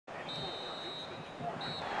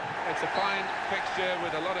It's a fine fixture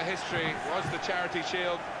with a lot of history. It was the Charity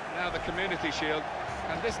Shield, now the Community Shield.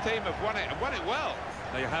 And this team have won it, and won it well.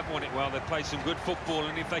 They have won it well. They've played some good football,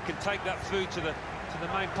 and if they can take that through to the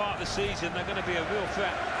main part of the season, they're going to be a real threat.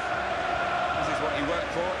 This is what you work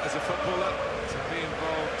for as a footballer, to be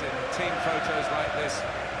involved in team photos like this,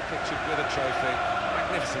 pictured with a trophy.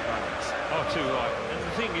 Magnificent moments. Oh, too right. And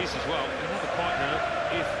the thing is, as well, you never quite know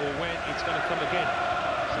if or when it's going to come again.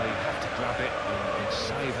 So you have to grab it and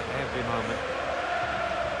savour every moment.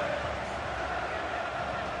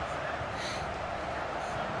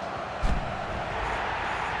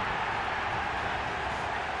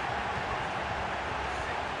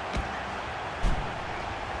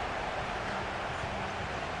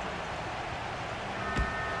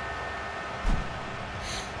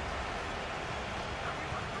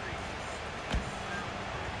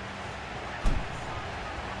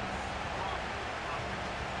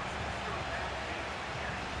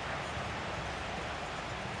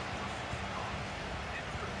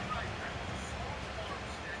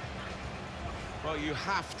 Well, you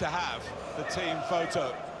have to have the team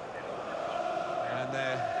photo. And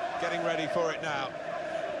they're getting ready for it now.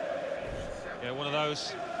 Yeah, one of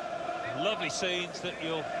those lovely scenes that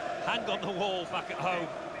you'll hang on the wall back at home.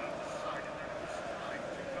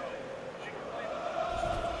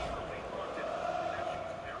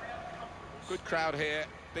 Good crowd here.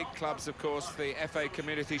 Big clubs, of course, the FA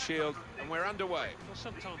Community Shield. And we're underway. Well,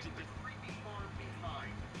 sometimes it did.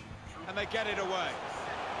 And they get it away.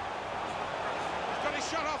 Got his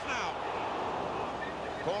shot off now.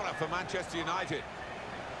 Corner for Manchester United.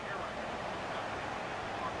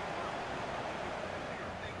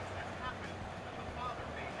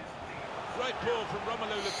 Great ball from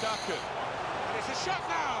Romelu Lukaku. And it's a shot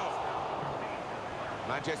now.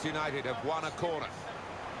 Manchester United have won a corner.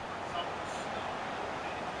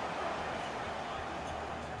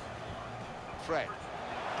 Fred.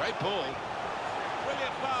 Great ball.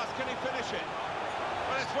 Brilliant pass. Can he finish it?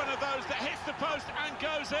 Well, it's one of those that hits the post and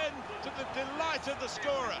goes in to the delight of the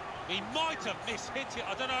scorer. He might have mishit it,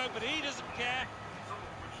 I don't know, but he doesn't care.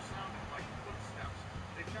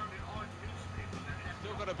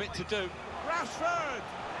 Still got a bit to do. Rashford!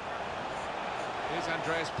 Here's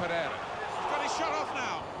Andreas Pereira. He's got his shot off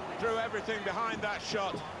now. Threw everything behind that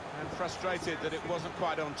shot and frustrated that it wasn't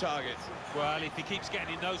quite on target. Well, if he keeps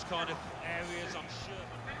getting in those kind of areas, I'm sure.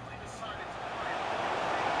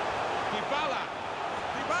 Dybala!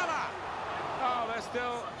 Dybala! Oh, there's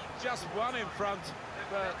still just one in front,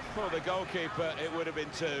 but for the goalkeeper, it would have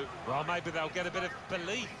been two. Well, maybe they'll get a bit of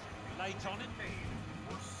belief late on it.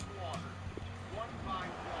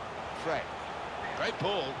 Fred. Great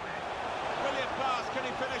ball. Brilliant pass. Can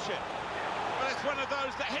he finish it? Well, it's one of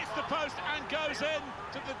those that hits the post and goes in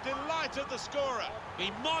to the delight of the scorer.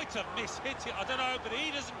 He might have mishit it, I don't know, but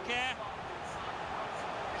he doesn't care.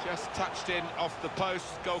 Just touched in off the post.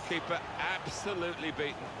 Goalkeeper absolutely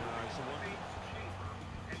beaten. No, it's a one.